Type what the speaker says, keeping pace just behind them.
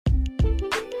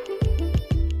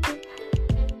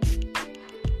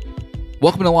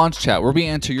Welcome to Launch Chat, where we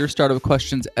answer your startup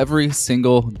questions every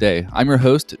single day. I'm your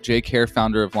host, Jay Kerr,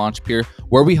 founder of LaunchPeer,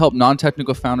 where we help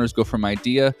non-technical founders go from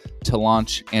idea to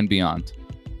launch and beyond.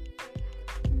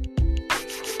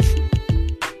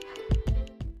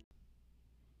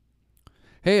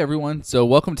 Hey everyone, so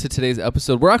welcome to today's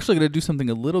episode. We're actually going to do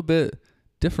something a little bit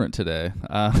different today.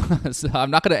 So I'm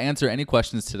not going to answer any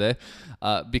questions today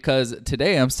because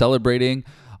today I'm celebrating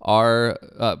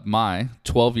my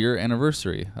 12-year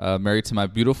anniversary. Married to my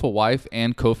beautiful wife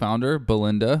and co-founder,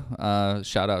 Belinda.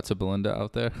 Shout out to Belinda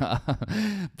out there.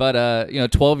 But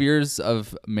 12 years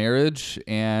of marriage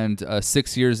and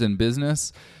 6 years in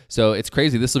business. So it's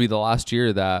crazy. This will be the last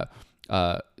year that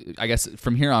I guess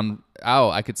from here on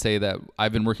out, I could say that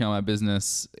I've been working on my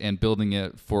business and building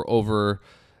it for over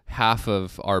half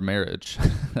of our marriage.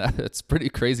 It's pretty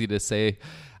crazy to say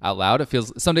out loud.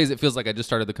 Some days it feels like I just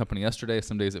started the company yesterday.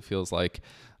 Some days it feels like,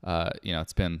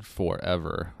 it's been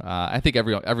forever. I think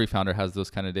every founder has those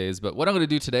kind of days. But what I'm going to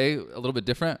do today, a little bit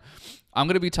different. I'm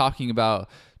going to be talking about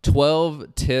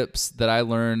 12 tips that I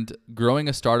learned growing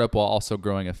a startup while also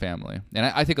growing a family. And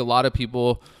I think a lot of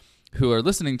people who are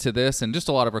listening to this, and just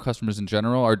a lot of our customers in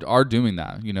general, are doing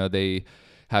that. You know, they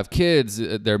have kids,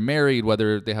 they're married,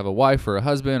 whether they have a wife or a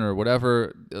husband or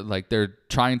whatever, like they're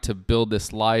trying to build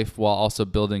this life while also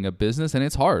building a business. And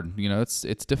it's hard,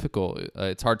 it's difficult.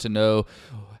 It's hard to know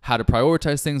how to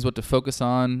prioritize things, what to focus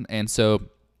on. And so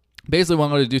basically what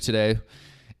I'm going to do today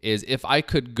is, if I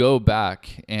could go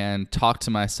back and talk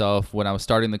to myself when I was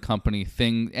starting the company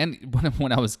and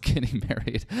when I was getting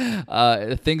married,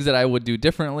 things that I would do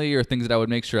differently or things that I would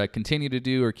make sure I continue to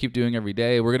do or keep doing every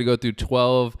day. We're going to go through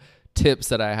 12 tips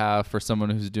that I have for someone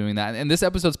who's doing that. And this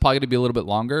episode's probably going to be a little bit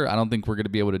longer. I don't think we're going to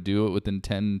be able to do it within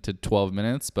 10 to 12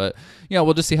 minutes, but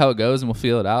we'll just see how it goes and we'll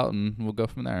feel it out and we'll go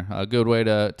from there. A good way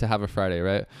to have a Friday,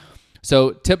 right?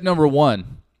 So tip number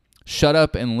 1, shut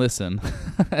up and listen.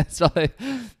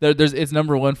 It's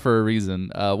number 1 for a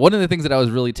reason. One of the things that I was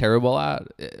really terrible at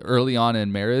early on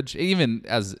in marriage, even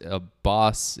as a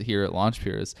boss here at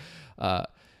LaunchPeer, is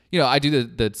I do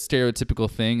the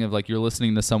stereotypical thing of, like, you're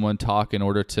listening to someone talk in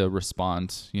order to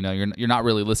respond. You're not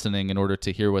really listening in order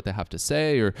to hear what they have to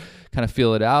say or kind of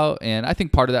feel it out. And I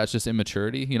think part of that is just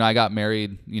immaturity. I got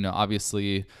married,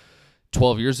 obviously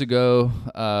 12 years ago.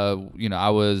 I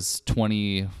was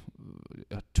 20.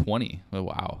 Oh,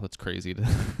 wow, that's crazy.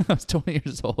 I was 20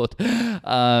 years old.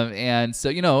 And so,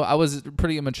 I was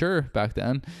pretty immature back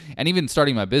then. And even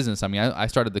starting my business, I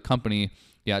started the company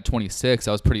at 26.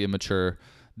 I was pretty immature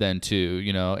then too,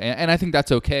 and I think that's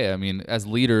okay. As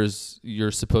leaders,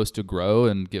 you're supposed to grow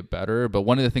and get better. But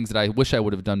one of the things that I wish I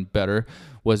would have done better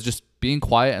was just being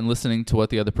quiet and listening to what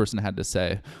the other person had to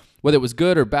say. Whether it was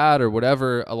good or bad or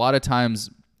whatever, a lot of times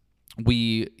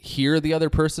we hear the other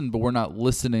person, but we're not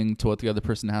listening to what the other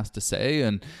person has to say.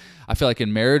 And I feel like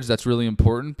in marriage, that's really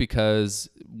important, because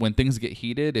when things get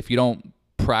heated, if you don't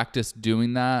practice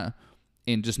doing that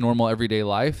in just normal everyday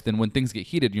life, then when things get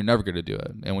heated, you're never going to do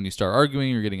it. And when you start arguing,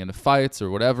 you're getting into fights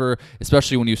or whatever,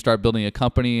 especially when you start building a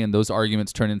company and those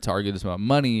arguments turn into arguments about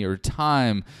money or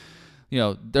time,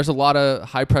 there's a lot of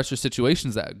high pressure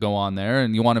situations that go on there.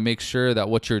 And you want to make sure that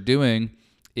what you're doing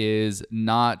is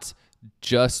not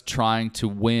just trying to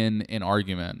win an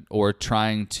argument or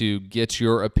trying to get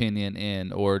your opinion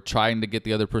in or trying to get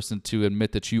the other person to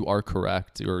admit that you are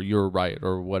correct or you're right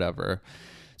or whatever.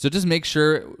 So just make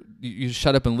sure you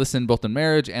shut up and listen, both in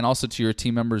marriage and also to your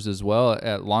team members as well.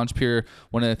 At LaunchPeer,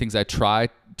 one of the things I try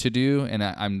to do, and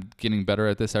I'm getting better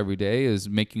at this every day, is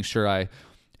making sure I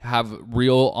have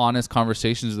real, honest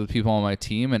conversations with people on my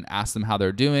team and ask them how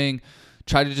they're doing.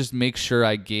 Try to just make sure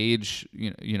I gauge,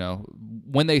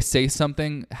 when they say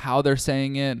something, how they're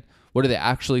saying it. What are they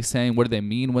actually saying? What do they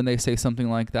mean when they say something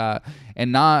like that?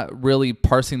 And not really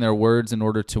parsing their words in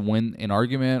order to win an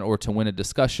argument or to win a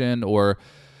discussion or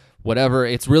whatever.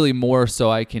 It's really more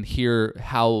so I can hear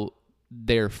how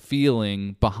they're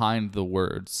feeling behind the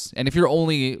words. And if you're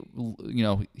only,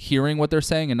 hearing what they're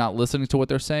saying and not listening to what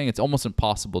they're saying, it's almost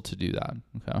impossible to do that.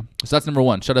 Okay. So that's number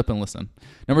 1, shut up and listen.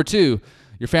 Number 2,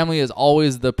 your family is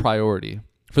always the priority.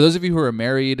 For those of you who are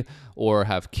married or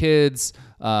have kids,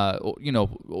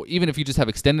 even if you just have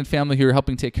extended family who you're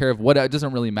helping take care of, it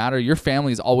doesn't really matter. Your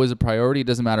family is always a priority. It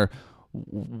doesn't matter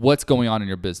what's going on in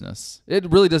your business. It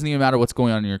really doesn't even matter what's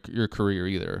going on in your career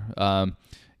either.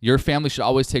 Your family should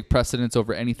always take precedence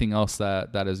over anything else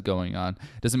that is going on.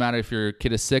 It doesn't matter if your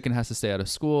kid is sick and has to stay out of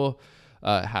school.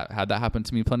 Had that happen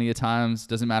to me plenty of times.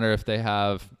 Doesn't matter if they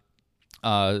have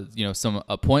some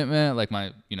appointment, like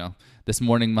this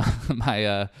morning,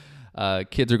 my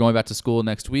kids are going back to school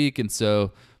next week. And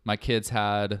so my kids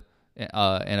had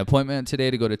an appointment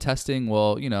today to go to testing.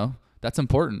 Well, That's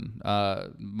important.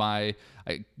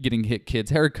 Getting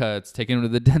kids haircuts, taking them to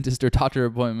the dentist or doctor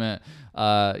appointment.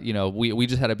 We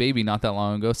just had a baby not that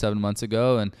long ago, 7 months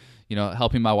ago, and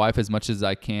helping my wife as much as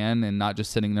I can and not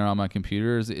just sitting there on my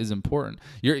computer is important.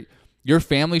 Your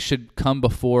family should come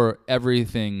before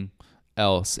everything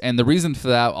else. And the reason for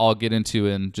that, I'll get into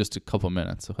in just a couple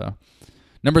minutes. Okay.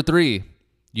 Number 3,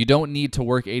 you don't need to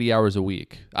work 80 hours a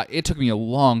week. It took me a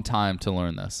long time to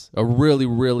learn this, a really,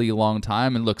 really long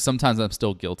time. And look, sometimes I'm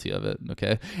still guilty of it.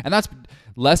 Okay. And that's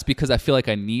less because I feel like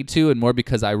I need to and more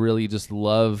because I really just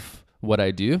love what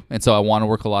I do. And so I want to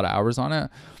work a lot of hours on it.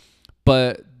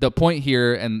 But the point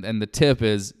here and the tip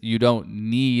is you don't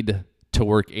need to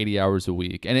work 80 hours a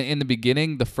week. And in the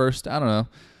beginning, the first,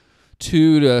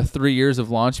 2 to 3 years of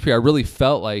LaunchPeer, I really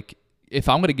felt like if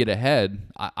I'm going to get ahead,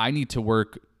 I need to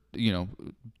work,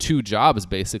 2 jobs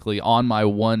basically on my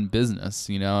one business,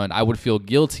 and I would feel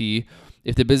guilty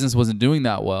if the business wasn't doing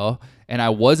that well and I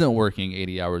wasn't working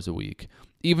 80 hours a week.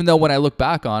 Even though when I look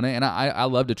back on it, and I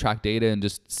love to track data and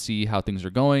just see how things are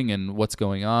going and what's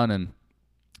going on. And,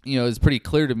 it's pretty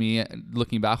clear to me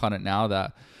looking back on it now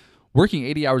that working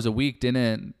 80 hours a week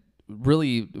didn't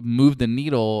really move the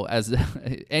needle as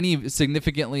any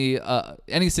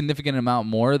significant amount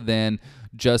more than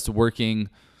just working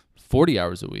 40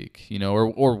 hours a week,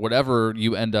 or whatever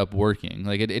you end up working.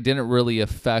 Like it didn't really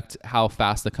affect how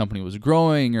fast the company was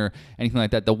growing or anything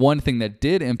like that. The one thing that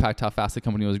did impact how fast the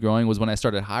company was growing was when I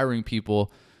started hiring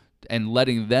people and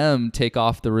letting them take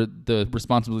off the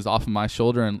responsibilities off of my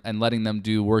shoulder and letting them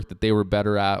do work that they were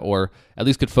better at or at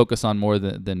least could focus on more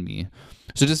than me.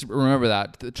 So just remember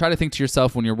that. Try to think to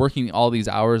yourself when you're working all these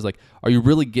hours, like, are you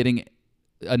really getting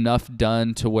enough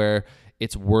done to where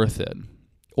it's worth it?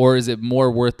 Or is it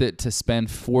more worth it to spend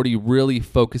 40 really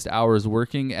focused hours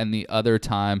working and the other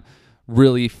time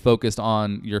really focused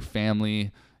on your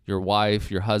family, your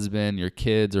wife, your husband, your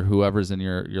kids, or whoever's in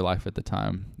your life at the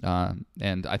time?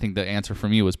 And I think the answer for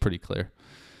me was pretty clear.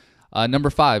 Number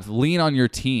 5, lean on your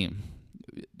team.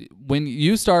 When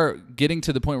you start getting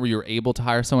to the point where you're able to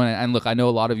hire someone, and look, I know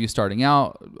a lot of you starting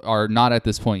out are not at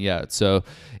this point yet. So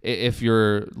if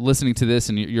you're listening to this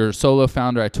and you're a solo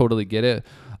founder, I totally get it.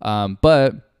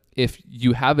 But if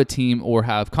you have a team or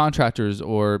have contractors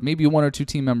or maybe 1 or 2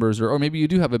 team members, or maybe you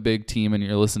do have a big team and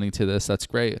you're listening to this, that's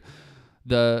great.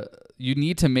 You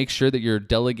need to make sure that you're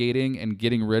delegating and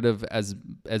getting rid of as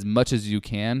much as you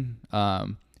can.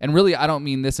 And really, I don't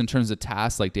mean this in terms of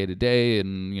tasks like day to day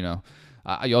and,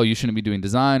 you shouldn't be doing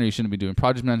design or you shouldn't be doing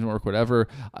project management work, whatever.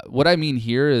 What I mean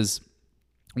here is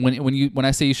when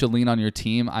I say you should lean on your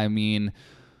team, I mean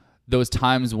those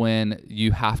times when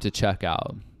you have to check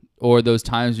out, or those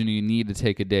times when you need to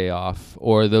take a day off,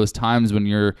 or those times when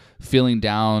you're feeling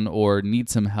down or need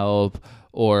some help,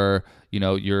 or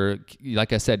you're,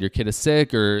 like I said, your kid is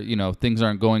sick, or things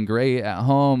aren't going great at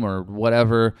home or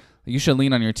whatever. You should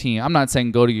lean on your team. I'm not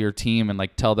saying go to your team and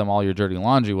tell them all your dirty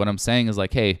laundry. What I'm saying is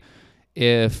hey,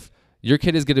 if your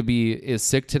kid is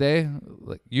sick today,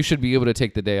 you should be able to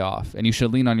take the day off, and you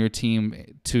should lean on your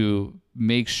team to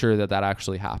make sure that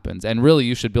actually happens. And really,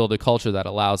 you should build a culture that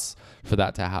allows for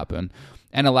that to happen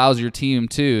and allows your team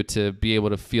to be able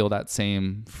to feel that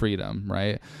same freedom,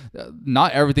 right?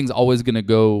 Not everything's always going to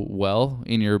go well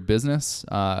in your business.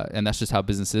 And that's just how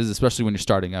business is, especially when you're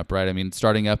starting up, right? I mean,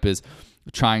 starting up is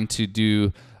trying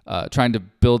to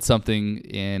build something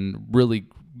in really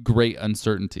great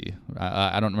uncertainty.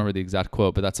 I don't remember the exact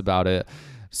quote, but that's about it.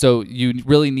 So you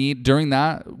really need, during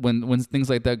that, when things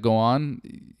like that go on,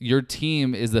 your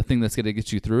team is the thing that's going to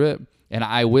get you through it. And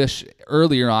I wish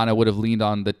earlier on I would have leaned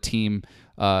on the team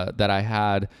that I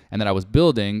had and that I was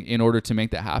building in order to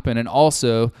make that happen. And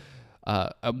also,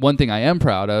 one thing I am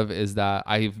proud of is that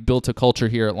I've built a culture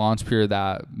here at LaunchPeer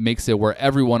that makes it where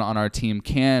everyone on our team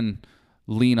can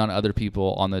lean on other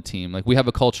people on the team. We have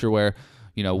a culture where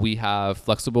we have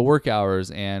flexible work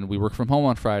hours and we work from home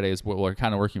on Fridays. We're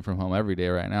kind of working from home every day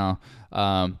right now.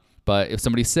 But if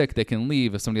somebody's sick, they can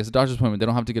leave. If somebody has a doctor's appointment, they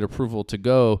don't have to get approval to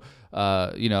go.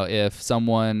 If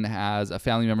someone has a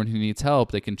family member who needs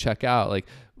help, they can check out.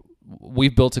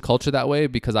 We've built a culture that way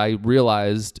because I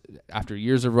realized after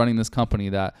years of running this company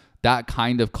that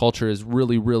kind of culture is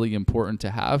really, really important to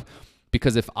have.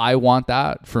 Because if I want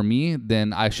that for me,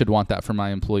 then I should want that for my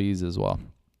employees as well.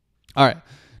 All right.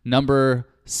 Number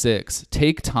 6,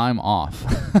 take time off.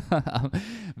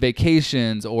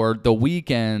 Vacations or the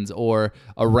weekends or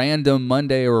a random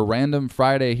Monday or a random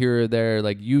Friday here or there.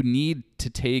 You need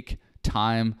to take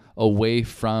time away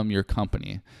from your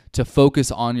company to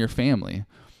focus on your family.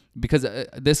 Because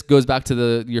this goes back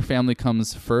to your family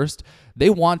comes first. They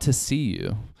want to see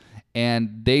you.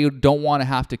 and they don't want to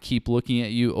have to keep looking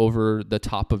at you over the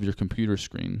top of your computer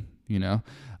screen.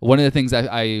 One of the things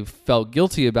I felt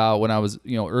guilty about when I was,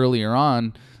 earlier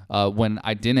on, when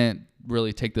I didn't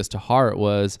really take this to heart,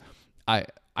 was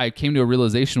I came to a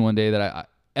realization one day that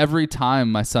every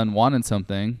time my son wanted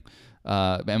something,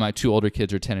 and my two older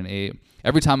kids are 10 and 8,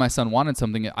 every time my son wanted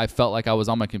something, I felt like I was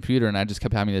on my computer, and I just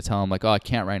kept having to tell him, like, oh, I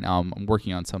can't right now. I'm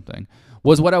working on something.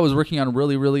 Was what I was working on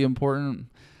really, really important?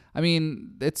 I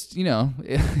mean, it's,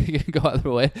 it can go either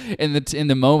way. In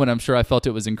the moment, I'm sure I felt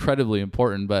it was incredibly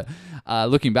important, but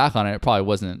looking back on it, it probably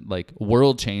wasn't like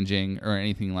world changing or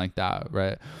anything like that,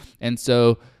 right? And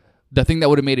so the thing that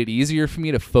would have made it easier for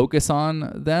me to focus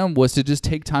on them was to just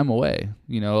take time away,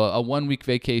 a 1 week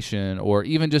vacation, or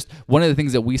even just one of the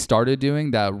things that we started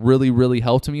doing that really, really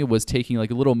helped me was taking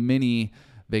like little mini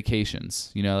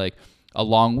vacations, like a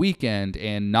long weekend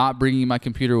and not bringing my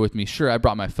computer with me. Sure, I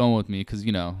brought my phone with me because,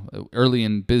 early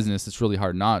in business, it's really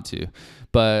hard not to.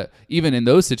 But even in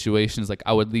those situations, like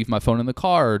I would leave my phone in the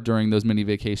car during those mini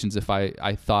vacations if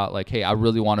I thought like, hey, I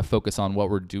really want to focus on what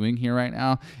we're doing here right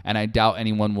now. And I doubt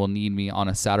anyone will need me on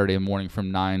a Saturday morning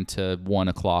from 9 to 1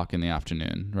 o'clock in the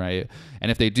afternoon, right?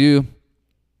 And if they do,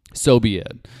 so be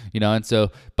it, and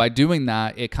so by doing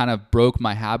that, it kind of broke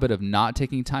my habit of not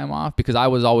taking time off, because I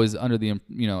was always under the,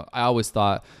 I always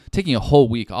thought taking a whole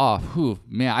week off,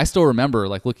 man, I still remember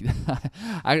like looking,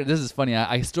 this is funny.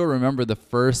 I still remember the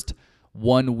first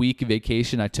 1 week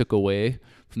vacation I took away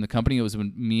from the company. It was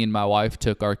when me and my wife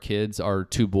took our kids, our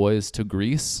two boys, to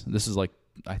Greece. This is like,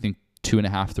 I think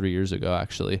 2.5, 3 years ago,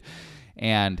 actually.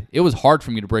 And it was hard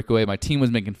for me to break away. My team was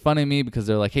making fun of me because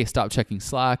they're like, hey, stop checking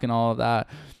Slack and all of that.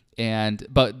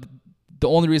 But the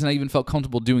only reason I even felt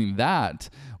comfortable doing that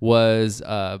was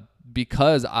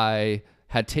because I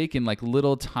had taken like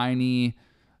little tiny,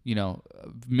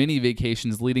 mini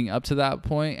vacations leading up to that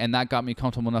point, and that got me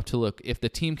comfortable enough to look, if the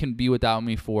team can be without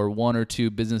me for 1 or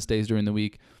 2 business days during the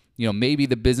week, maybe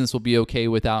the business will be okay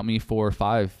without me for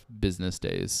 5 business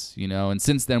days, and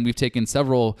since then we've taken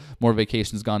several more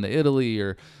vacations, gone to Italy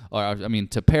or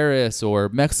to Paris or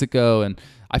Mexico, and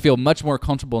I feel much more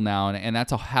comfortable now, and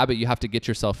that's a habit you have to get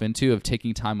yourself into, of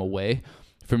taking time away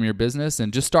from your business,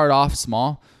 and just start off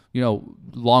small,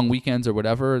 long weekends or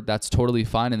whatever. That's totally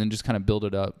fine, and then just kind of build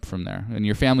it up from there. And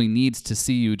your family needs to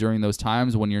see you during those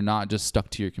times when you're not just stuck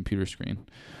to your computer screen.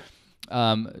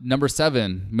 Number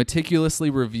 7, meticulously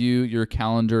review your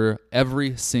calendar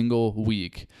every single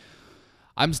week.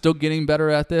 I'm still getting better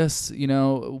at this.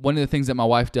 One of the things that my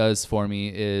wife does for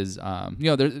me is,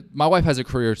 my wife has a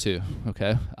career too.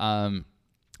 Okay. And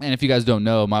if you guys don't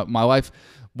know, my wife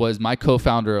was my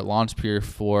co-founder at Launchpeer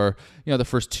for, the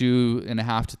first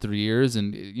 2.5 to 3 years.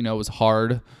 And, it was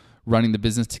hard running the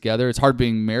business together. It's hard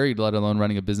being married, let alone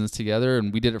running a business together.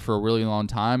 And we did it for a really long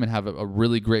time and have a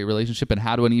really great relationship, and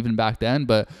had one even back then.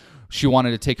 But she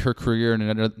wanted to take her career in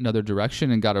another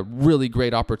direction and got a really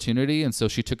great opportunity. And so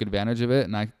she took advantage of it,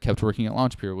 and I kept working at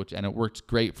Launchpeer, and it worked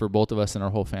great for both of us and our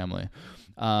whole family.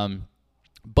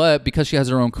 But because she has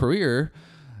her own career,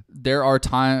 there are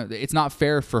times it's not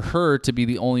fair for her to be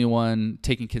the only one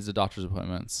taking kids to doctor's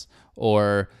appointments,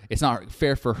 or it's not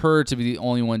fair for her to be the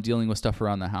only one dealing with stuff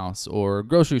around the house, or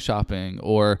grocery shopping,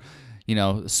 or,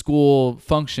 school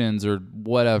functions or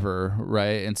whatever.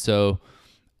 Right. And so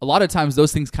a lot of times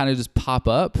those things kind of just pop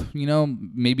up,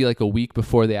 maybe like a week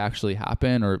before they actually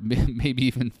happen, or maybe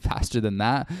even faster than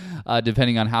that,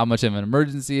 depending on how much of an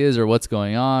emergency is, or what's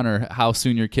going on, or how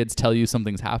soon your kids tell you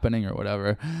something's happening or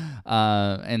whatever.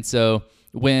 And so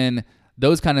when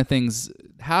those kind of things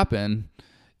happen,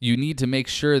 you need to make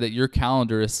sure that your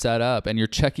calendar is set up and you're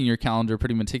checking your calendar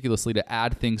pretty meticulously to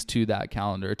add things to that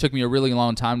calendar. It took me a really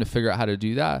long time to figure out how to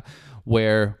do that,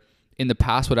 where in the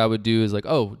past what I would do is like,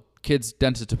 oh, kid's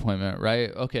dentist appointment,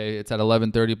 right? Okay, it's at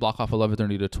 11:30, block off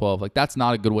 11:30 to 12. Like, that's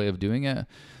not a good way of doing it.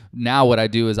 Now what I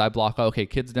do is I block, okay,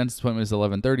 kid's dentist appointment is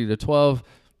 11:30 to 12.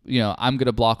 I'm going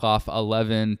to block off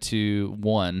 11 to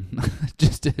 1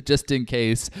 just in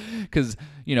case, because,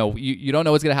 you don't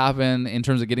know what's going to happen in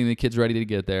terms of getting the kids ready to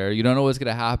get there. You don't know what's going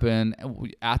to happen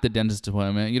at the dentist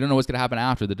appointment. You don't know what's going to happen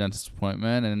after the dentist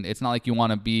appointment. And it's not like you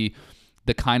want to be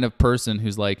the kind of person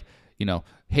who's like,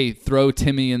 hey, throw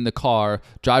Timmy in the car,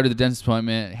 drive to the dentist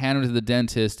appointment, hand him to the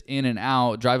dentist, in and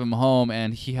out, drive him home,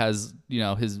 and he has,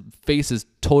 his face is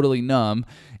totally numb,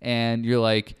 and you're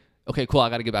like, okay, cool, I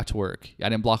got to get back to work. I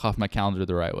didn't block off my calendar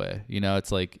the right way.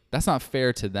 It's like, that's not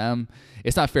fair to them.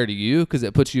 It's not fair to you, because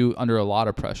it puts you under a lot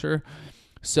of pressure.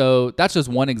 So that's just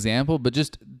one example, but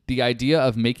just the idea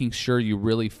of making sure you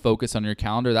really focus on your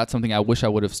calendar, that's something I wish I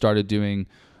would have started doing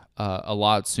a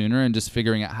lot sooner, and just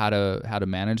figuring out how to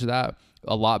manage that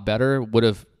a lot better would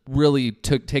have really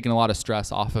taken a lot of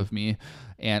stress off of me,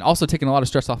 and also taken a lot of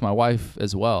stress off my wife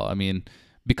as well. I mean,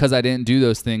 because I didn't do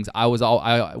those things,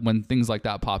 when things like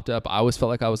that popped up, I always felt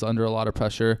like I was under a lot of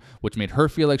pressure, which made her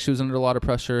feel like she was under a lot of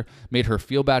pressure, made her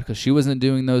feel bad because she wasn't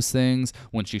doing those things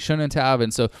when she shouldn't have.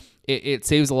 And so it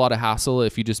saves a lot of hassle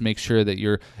if you just make sure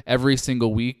that every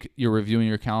single week you're reviewing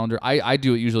your calendar. I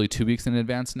do it usually 2 weeks in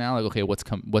advance now. Like, okay,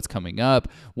 what's coming up?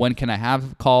 When can I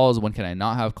have calls? When can I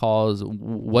not have calls?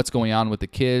 What's going on with the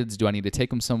kids? Do I need to take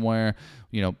them somewhere?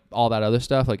 All that other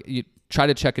stuff. Like, you try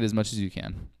to check it as much as you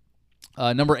can.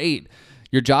 Number 8,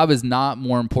 your job is not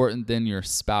more important than your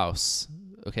spouse.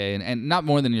 Okay. And not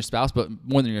more than your spouse, but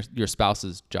more than your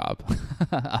spouse's job.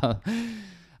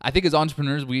 I think as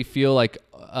entrepreneurs, we feel like,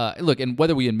 look, and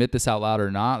whether we admit this out loud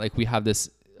or not, like we have this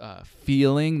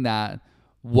feeling that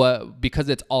because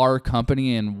it's our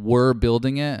company and we're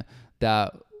building it,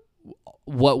 that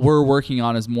what we're working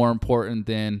on is more important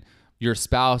than your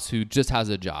spouse who just has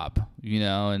a job,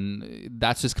 and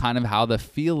that's just kind of how the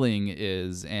feeling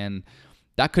is. And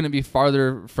that couldn't be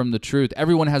farther from the truth.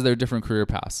 Everyone has their different career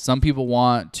paths. Some people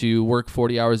want to work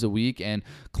 40 hours a week and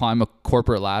climb a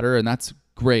corporate ladder, and that's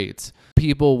great.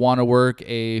 People want to work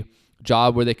a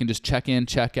job where they can just check in,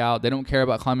 check out. They don't care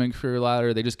about climbing a career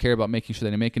ladder. They just care about making sure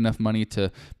they make enough money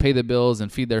to pay the bills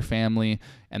and feed their family,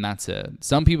 and that's it.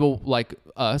 Some people, like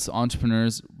us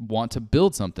entrepreneurs, want to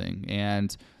build something,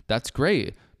 and that's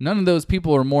great. None of those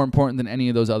people are more important than any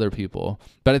of those other people.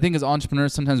 But I think as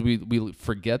entrepreneurs, sometimes we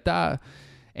forget that.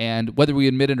 And whether we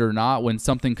admit it or not, when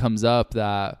something comes up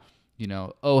that,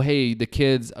 oh, hey, the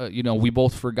kids, we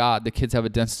both forgot the kids have a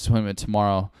dentist appointment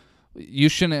tomorrow. You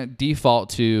shouldn't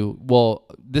default to, well,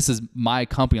 this is my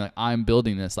company. Like, I'm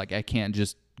building this. Like, I can't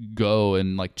just go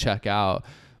and like check out,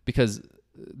 because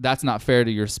that's not fair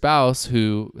to your spouse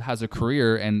who has a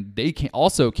career and they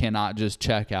cannot just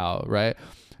check out, right?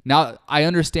 Now, I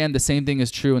understand the same thing is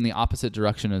true in the opposite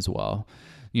direction as well.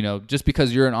 Just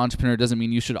because you're an entrepreneur doesn't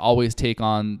mean you should always take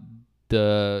on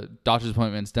the doctor's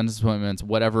appointments, dentist appointments,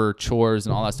 whatever chores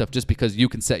and all that stuff, just because you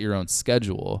can set your own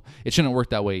schedule. It shouldn't work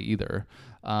that way either.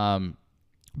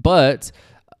 But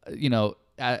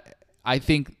I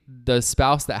think the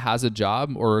spouse that has a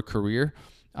job or a career,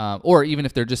 or even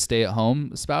if they're just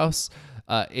stay-at-home spouse,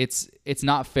 it's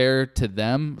not fair to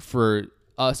them for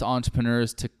us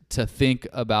entrepreneurs to think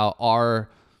about our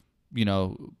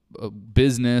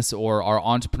business or our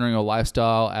entrepreneurial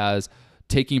lifestyle as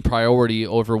taking priority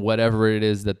over whatever it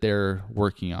is that they're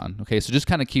working on. Okay, so just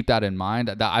kind of keep that in mind.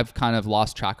 That I've kind of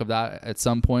lost track of that at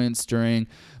some points during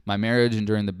my marriage and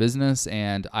during the business,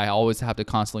 and I always have to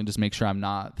constantly just make sure I'm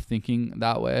not thinking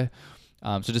that way.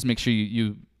 So just make sure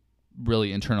you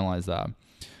really internalize that.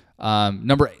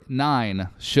 Number 9,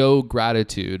 show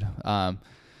gratitude.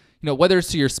 Whether it's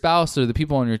to your spouse or the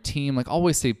people on your team, like,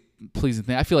 always say pleasing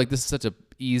thing. I feel like this is such a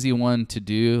easy one to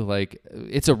do. Like,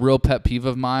 it's a real pet peeve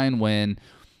of mine when,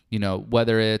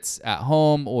 whether it's at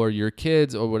home or your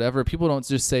kids or whatever, people don't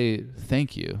just say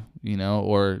thank you,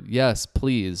 or yes,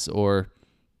 please, or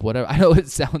whatever. I know it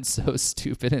sounds so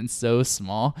stupid and so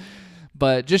small,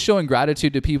 but just showing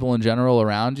gratitude to people in general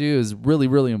around you is really,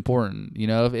 really important.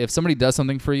 If somebody does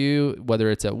something for you,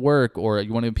 whether it's at work or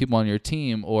one of the people on your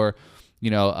team or,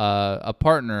 a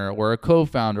partner or a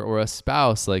co-founder or a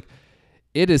spouse, like,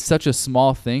 it is such a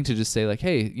small thing to just say like,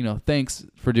 hey, thanks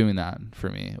for doing that for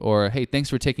me. Or, hey, thanks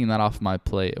for taking that off my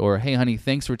plate. Or, hey, honey,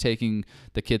 thanks for taking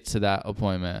the kids to that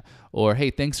appointment. Or, hey,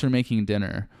 thanks for making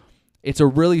dinner. It's a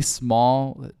really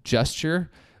small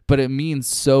gesture, but it means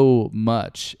so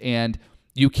much. And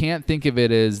you can't think of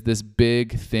it as this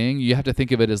big thing. You have to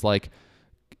think of it as like,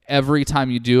 every time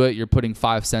you do it, you're putting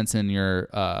 5 cents in your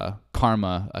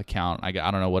karma account. I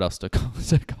don't know what else to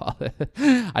call it.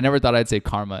 I never thought I'd say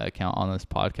karma account on this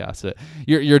podcast. But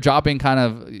you're dropping kind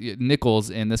of nickels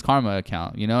in this karma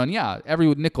account, And yeah,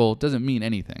 every nickel doesn't mean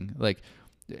anything. Like,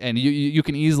 and you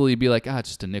can easily be like, it's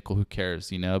just a nickel. Who cares,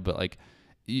 But like,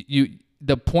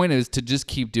 the point is to just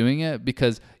keep doing it,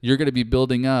 because you're going to be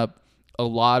building up a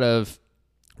lot of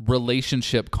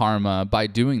relationship karma by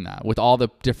doing that with all the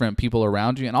different people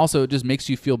around you. And also, it just makes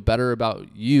you feel better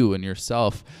about you and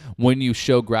yourself when you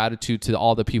show gratitude to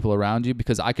all the people around you,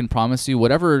 because I can promise you,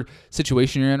 whatever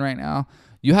situation you're in right now,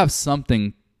 you have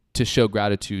something to show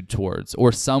gratitude towards,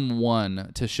 or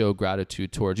someone to show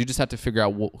gratitude towards. You just have to figure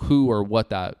out who or what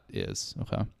that is.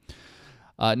 Okay.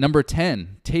 Number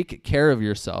 10, take care of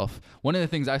yourself. One of the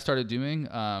things I started doing,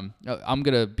 I'm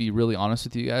going to be really honest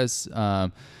with you guys.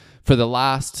 For the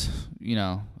last,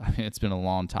 it's been a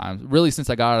long time, really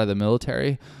since I got out of the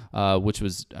military, which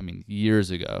was, years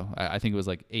ago. I think it was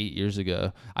like 8 years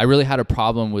ago. I really had a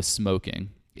problem with smoking.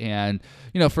 And,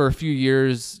 for a few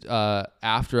years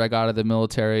after I got out of the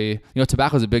military,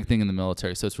 tobacco is a big thing in the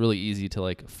military. So it's really easy to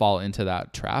like fall into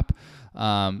that trap.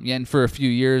 And for a few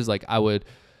years, like I would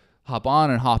hop on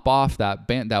and hop off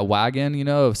that wagon,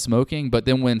 of smoking. But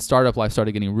then when startup life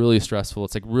started getting really stressful,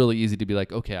 it's like really easy to be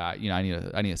like, okay, I need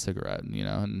a cigarette,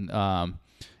 and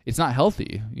it's not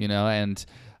healthy, and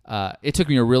it took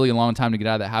me a really long time to get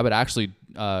out of that habit. I actually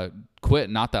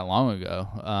quit not that long ago.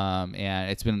 And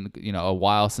it's been, a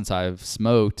while since I've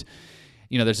smoked.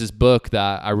 There's this book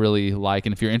that I really like,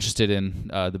 and if you're interested in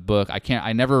the book,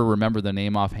 I never remember the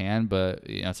name offhand, but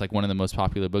it's like one of the most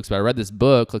popular books. But I read this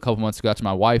book a couple months ago after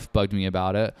my wife bugged me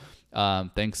about it.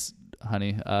 Thanks,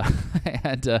 honey.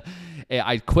 And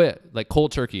I quit like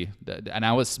cold turkey, and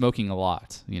I was smoking a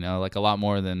lot, like a lot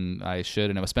more than I should,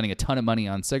 and I was spending a ton of money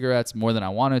on cigarettes, more than I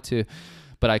wanted to,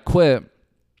 but I quit.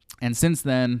 And since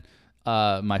then,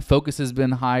 my focus has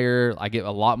been higher. I get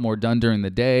a lot more done during the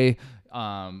day.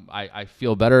 I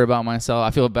feel better about myself.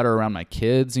 I feel better around my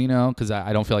kids, because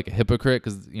I don't feel like a hypocrite.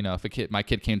 Because if my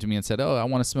kid came to me and said, "Oh, I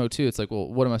want to smoke too," it's like, well,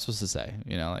 what am I supposed to say?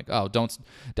 Like, oh, don't.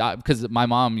 Because my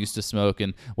mom used to smoke,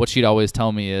 and what she'd always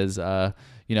tell me is, well,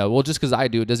 just because I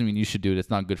do it doesn't mean you should do it.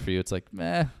 It's not good for you. It's like,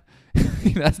 meh.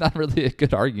 That's not really a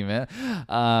good argument.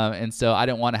 And so I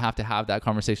didn't want to have that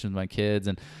conversation with my kids.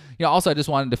 And, also I just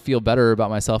wanted to feel better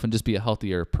about myself and just be a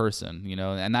healthier person,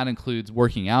 and that includes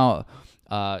working out.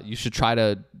 You should try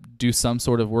to do some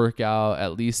sort of workout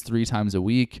at least 3 times a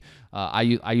week.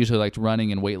 I usually like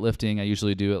running and weightlifting. I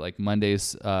usually do it like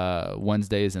Mondays,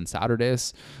 Wednesdays, and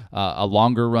Saturdays. A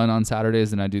longer run on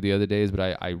Saturdays than I do the other days,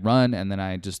 but I run and then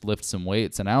I just lift some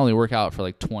weights, and I only work out for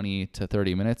like 20 to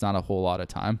 30 minutes, not a whole lot of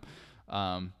time.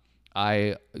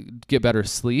 I get better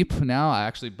sleep now. I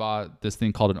actually bought this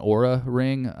thing called an Oura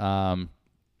ring.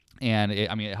 And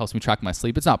it helps me track my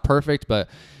sleep. It's not perfect, but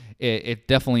it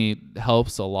definitely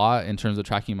helps a lot in terms of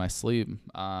tracking my sleep.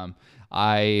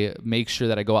 I make sure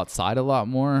that I go outside a lot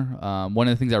more. One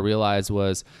of the things I realized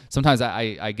was sometimes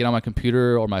I get on my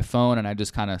computer or my phone and I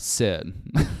just kind of sit.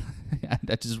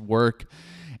 I just work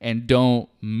and don't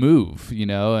move,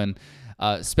 and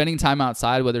spending time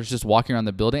outside, whether it's just walking around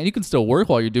the building, and you can still work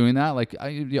while you're doing that. Like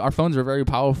our phones are very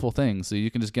powerful things, so you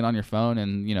can just get on your phone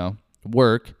and,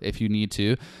 work if you need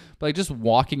to. But like just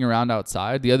walking around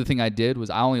outside. The other thing I did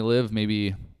was I only live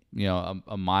maybe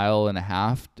a mile and a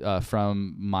half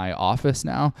from my office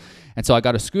now, and so I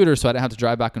got a scooter so I didn't have to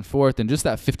drive back and forth. And just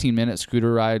that 15-minute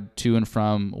scooter ride to and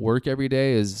from work every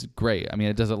day is great. I mean,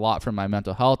 it does a lot for my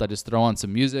mental health. I just throw on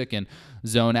some music and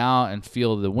zone out and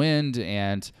feel the wind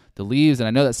and the leaves. And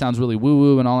I know that sounds really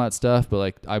woo-woo and all that stuff, but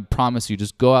like I promise you,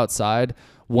 just go outside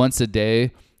once a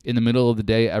day in the middle of the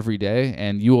day every day,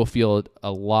 and you will feel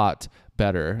a lot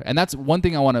better. And that's one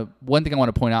thing I want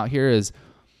to point out here is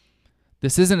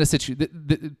this isn't a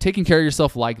situation. Taking care of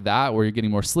yourself like that, where you're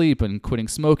getting more sleep and quitting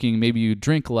smoking, maybe you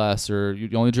drink less or you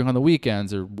only drink on the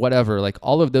weekends or whatever. Like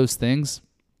all of those things,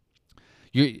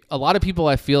 a lot of people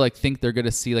I feel like think they're going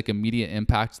to see like immediate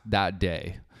impact that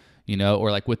day,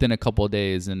 or like within a couple of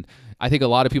days. And I think a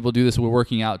lot of people do this with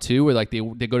working out too, where like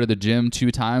they go to the gym 2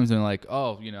 times and they're like,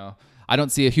 oh, I don't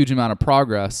see a huge amount of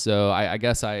progress, so I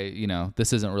guess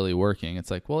this isn't really working. It's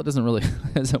like, well, it doesn't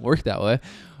work that way.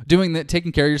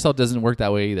 Taking care of yourself doesn't work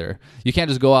that way either. You can't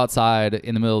just go outside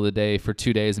in the middle of the day for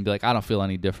 2 days and be like, I don't feel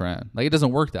any different. Like, it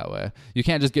doesn't work that way. You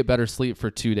can't just get better sleep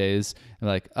for 2 days and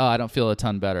like, oh, I don't feel a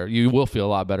ton better. You will feel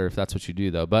a lot better if that's what you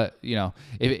do though. But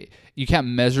if you can't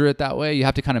measure it that way, you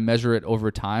have to kind of measure it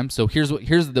over time. So here's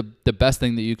the best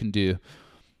thing that you can do.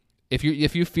 If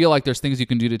you feel like there's things you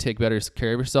can do to take better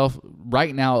care of yourself,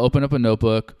 right now, open up a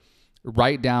notebook,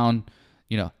 write down,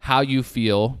 how you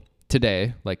feel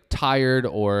today, like tired,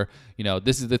 or,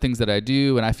 this is the things that I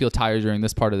do and I feel tired during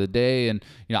this part of the day. And,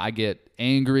 I get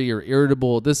angry or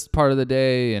irritable this part of the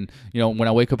day. And, when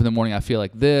I wake up in the morning, I feel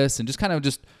like this, and just kind of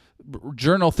just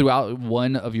journal throughout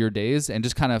one of your days and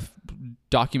just kind of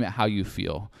document how you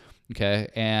feel. Okay.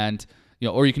 And,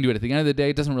 or you can do it at the end of the day.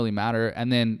 It doesn't really matter.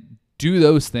 And then do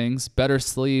those things: better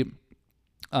sleep,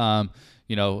 work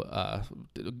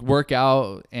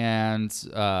out, and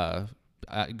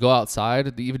go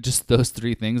outside. Even just those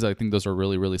 3 things, I think those are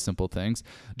really, really simple things.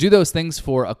 Do those things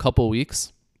for a couple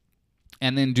weeks,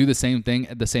 and then do the same thing,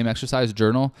 the same exercise,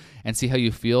 journal, and see how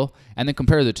you feel, and then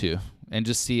compare the 2. And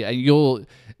just see, and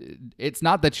it's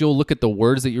not that you'll look at the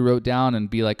words that you wrote down and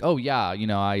be like, oh yeah,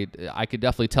 I could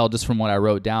definitely tell just from what I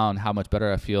wrote down how much better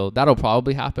I feel. That'll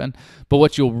probably happen. But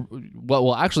what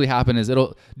will actually happen is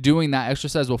doing that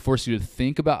exercise will force you to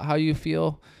think about how you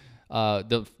feel.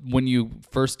 when you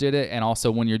first did it, and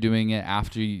also when you're doing it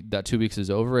after that 2 weeks is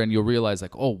over, and you'll realize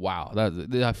like, oh wow,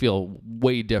 I feel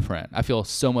way different. I feel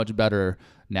so much better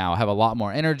now. I have a lot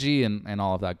more energy and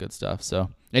all of that good stuff. So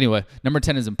anyway, number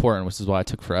 10 is important, which is why I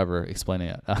took forever explaining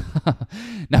it.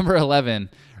 Number 11,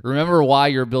 remember why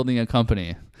you're building a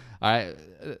company. All right.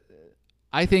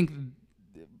 I think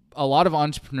a lot of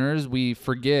entrepreneurs, we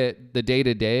forget the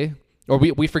day-to-day, or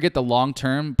we forget the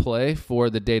long-term play for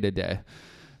the day-to-day.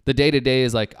 The day-to-day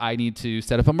is like, I need to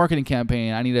set up a marketing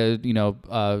campaign. I need to,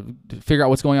 figure out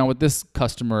what's going on with this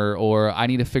customer, or I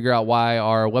need to figure out why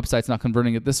our website's not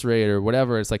converting at this rate or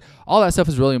whatever. It's like all that stuff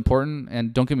is really important.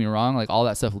 And don't get me wrong, like all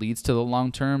that stuff leads to the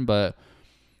long-term. But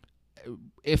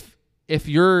if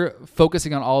you're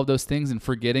focusing on all of those things and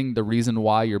forgetting the reason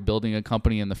why you're building a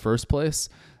company in the first place,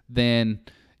 then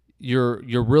you're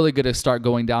really going to start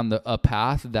going down a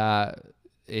path that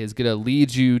is going to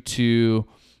lead you to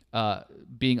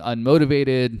being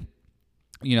unmotivated,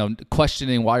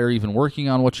 questioning why you're even working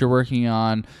on what you're working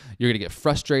on. You're going to get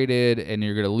frustrated, and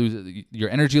you're going to lose your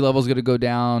energy level is going to go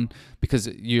down because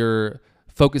you're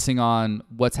focusing on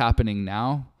what's happening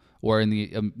now or in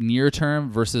the near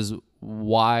term versus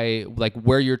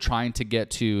where you're trying to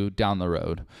get to down the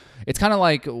road. It's kind of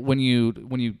like when you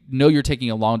know you're taking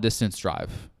a long distance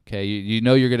drive. Okay, you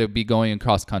know you're going to be going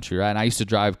across country, right? And I used to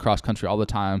drive cross country all the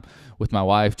time with my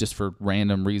wife just for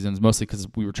random reasons, mostly because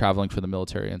we were traveling for the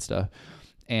military and stuff.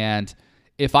 And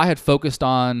if I had focused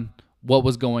on what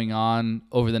was going on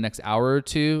over the next hour or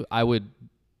two, I would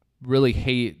really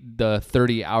hate the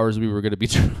 30 hours we were going to be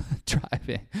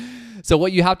driving. So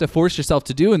what you have to force yourself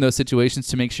to do in those situations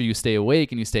to make sure you stay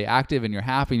awake and you stay active and you're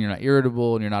happy and you're not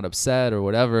irritable and you're not upset or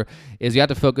whatever is you have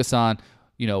to focus on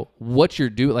what you're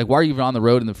doing. Like, why are you even on the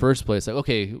road in the first place? Like,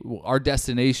 okay, our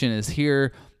destination is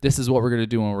here. This is what we're going to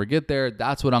do when we get there.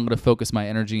 That's what I'm going to focus my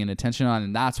energy and attention on.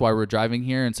 And that's why we're driving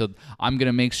here. And so I'm going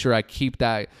to make sure I keep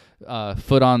that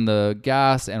foot on the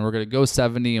gas, and we're going to go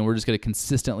 70, and we're just going to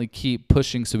consistently keep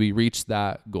pushing so we reach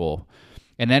that goal.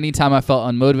 And anytime I felt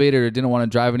unmotivated or didn't want to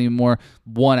drive anymore,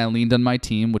 one, I leaned on my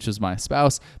team, which is my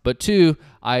spouse. But two,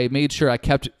 I made sure I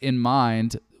kept in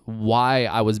mind why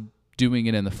I was doing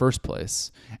it in the first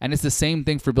place. And it's the same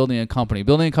thing for building a company.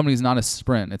 Building a company is not a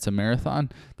sprint, it's a marathon.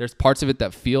 There's parts of it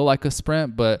that feel like a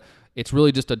sprint, but it's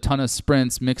really just a ton of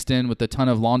sprints mixed in with a ton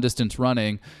of long distance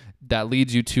running that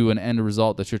leads you to an end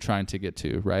result that you're trying to get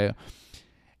to, right?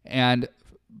 And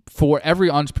for every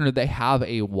entrepreneur, they have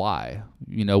a why,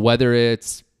 whether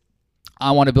it's I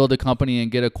want to build a company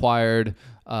and get acquired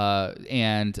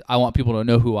and I want people to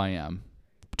know who I am.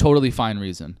 Totally fine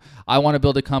reason. I want to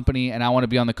build a company and I want to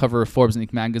be on the cover of Forbes and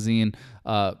Inc. magazine.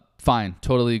 Fine.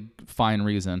 Totally fine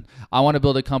reason. I want to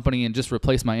build a company and just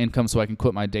replace my income so I can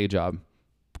quit my day job.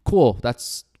 Cool.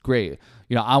 That's great.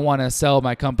 I want to sell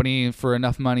my company for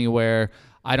enough money where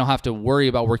I don't have to worry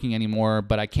about working anymore,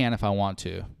 but I can if I want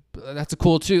to. That's a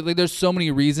cool too. Like, there's so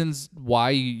many reasons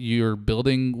why you're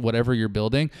building whatever you're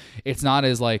building. It's not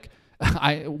as like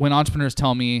when entrepreneurs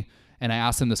tell me, and I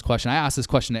ask them this question. I ask this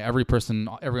question to every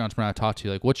entrepreneur I talk to.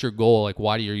 Like, what's your goal? Like,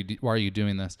 why are you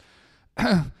doing this?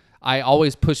 I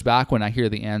always push back when I hear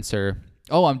the answer,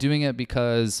 oh, I'm doing it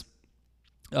because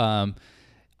there's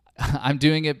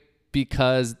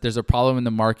a problem in the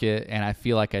market and I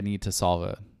feel like I need to solve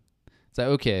it. It's like,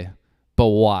 okay, but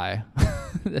why?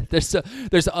 There's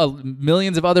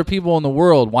millions of other people in the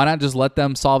world. Why not just let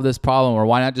them solve this problem? Or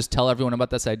why not just tell everyone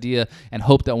about this idea and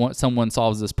hope that someone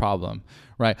solves this problem?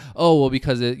 Right? Oh, well,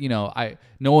 because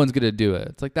no one's going to do it.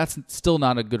 It's like, that's still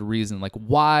not a good reason. Like,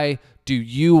 why do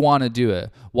you want to do it?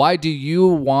 Why do you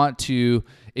want to,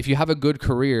 if you have a good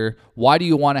career, why do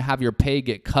you want to have your pay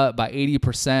get cut by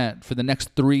 80% for the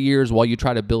next 3 years while you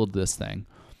try to build this thing?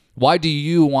 Why do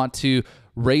you want to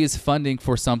raise funding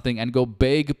for something and go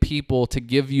beg people to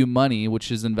give you money,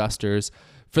 which is investors,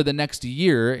 for the next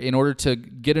year in order to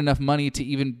get enough money to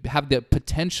even have the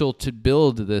potential to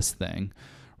build this thing,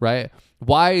 right?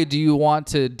 Why do you want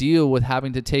to deal with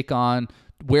having to take on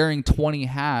wearing 20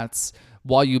 hats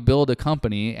while you build a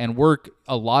company and work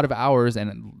a lot of hours?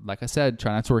 And like I said,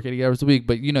 try not to work 80 hours a week,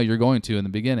 but you're going to in the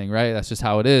beginning, right? That's just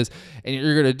how it is. And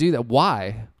you're going to do that.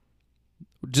 Why?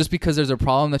 Just because there's a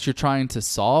problem that you're trying to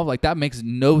solve? Like, that makes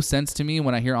no sense to me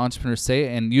when I hear entrepreneurs say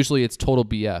it, and usually it's total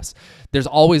BS. There's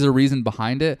always a reason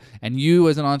behind it, and you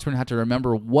as an entrepreneur have to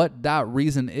remember what that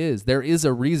reason is. There is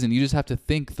a reason. You just have to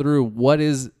think through what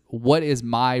is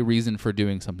my reason for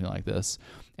doing something like this,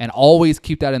 and always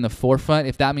keep that in the forefront.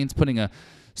 If that means putting a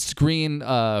screen,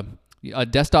 a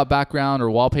desktop background or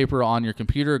wallpaper on your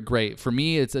computer, great. For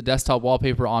me, it's a desktop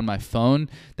wallpaper on my phone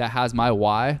that has my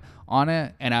why on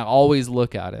it, and I always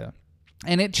look at it.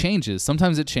 And it changes.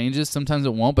 Sometimes it changes, sometimes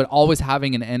it won't, but always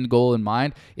having an end goal in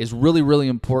mind is really, really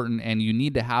important. And you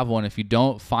need to have one. If you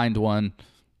don't, find one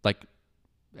like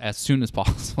as soon as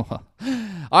possible.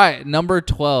 All right, number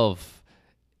 12.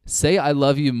 Say I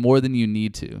love you more than you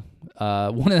need to.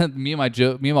 Me and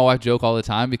my wife joke all the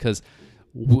time because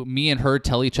me and her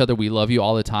tell each other we love you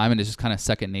all the time, and it's just kind of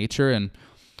second nature. And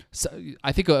so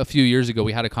I think a few years ago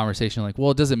we had a conversation like,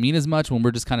 well, does it mean as much when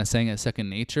we're just kind of saying it second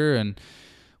nature? And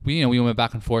we went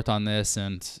back and forth on this,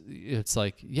 and it's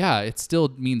like, yeah, it still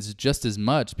means just as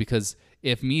much, because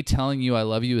if me telling you I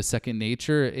love you is second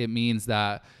nature, it means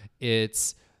that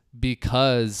it's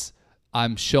because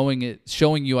I'm showing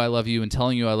you I love you and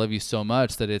telling you I love you so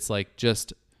much that it's like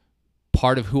just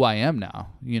part of who I am now,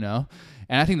 And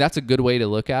I think that's a good way to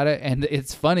look at it. And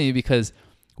it's funny because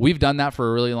we've done that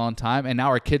for a really long time, and now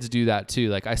our kids do that too.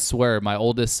 Like, I swear, my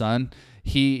oldest son,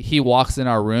 he walks in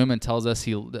our room and tells us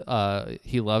he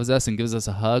loves us and gives us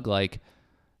a hug like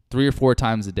 3 or 4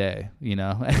 times a day,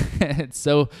 It's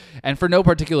so, and for no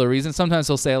particular reason. Sometimes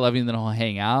he'll say I love you and then he'll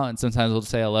hang out, and sometimes he'll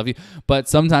say I love you. But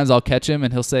sometimes I'll catch him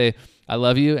and he'll say I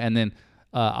love you, and then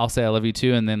I'll say I love you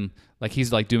too, and then like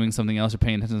he's like doing something else or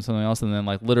paying attention to something else, and then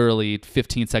like literally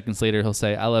 15 seconds later he'll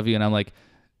say I love you, and I'm like,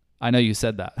 I know you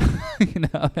said that.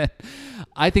 And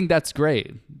I think that's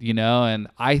great, and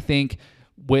I think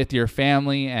with your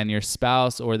family and your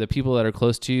spouse or the people that are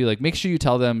close to you, like, make sure you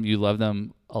tell them you love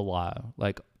them a lot,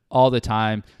 like all the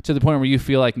time, to the point where you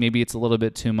feel like maybe it's a little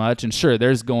bit too much. And sure,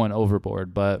 there's going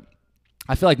overboard, but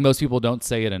I feel like most people don't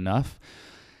say it enough.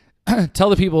 Tell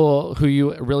the people who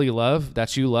you really love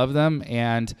that you love them,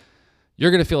 and you're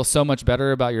going to feel so much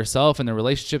better about yourself and the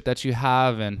relationship that you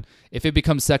have. And if it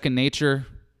becomes second nature,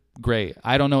 great.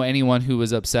 I don't know anyone who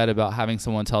was upset about having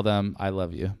someone tell them I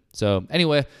love you. So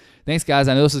anyway, thanks guys.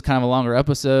 I know this is kind of a longer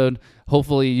episode.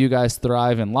 Hopefully you guys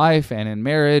thrive in life and in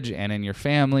marriage and in your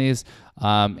families.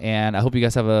 And I hope you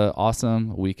guys have an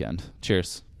awesome weekend.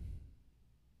 Cheers.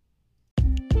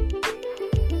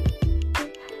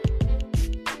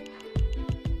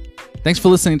 Thanks for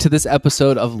listening to this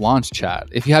episode of Launch Chat.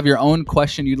 If you have your own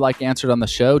question you'd like answered on the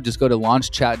show, just go to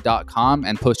launchchat.com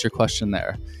and post your question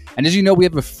there. And as you know, we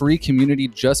have a free community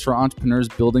just for entrepreneurs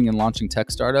building and launching tech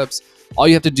startups. All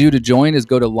you have to do to join is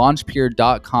go to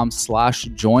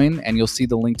launchpeer.com/join, and you'll see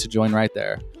the link to join right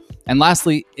there. And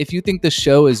lastly, if you think this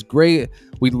show is great,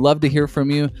 we'd love to hear from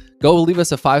you. Go leave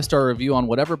us a 5-star review on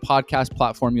whatever podcast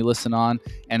platform you listen on,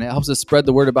 and it helps us spread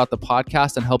the word about the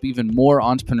podcast and help even more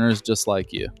entrepreneurs just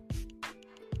like you.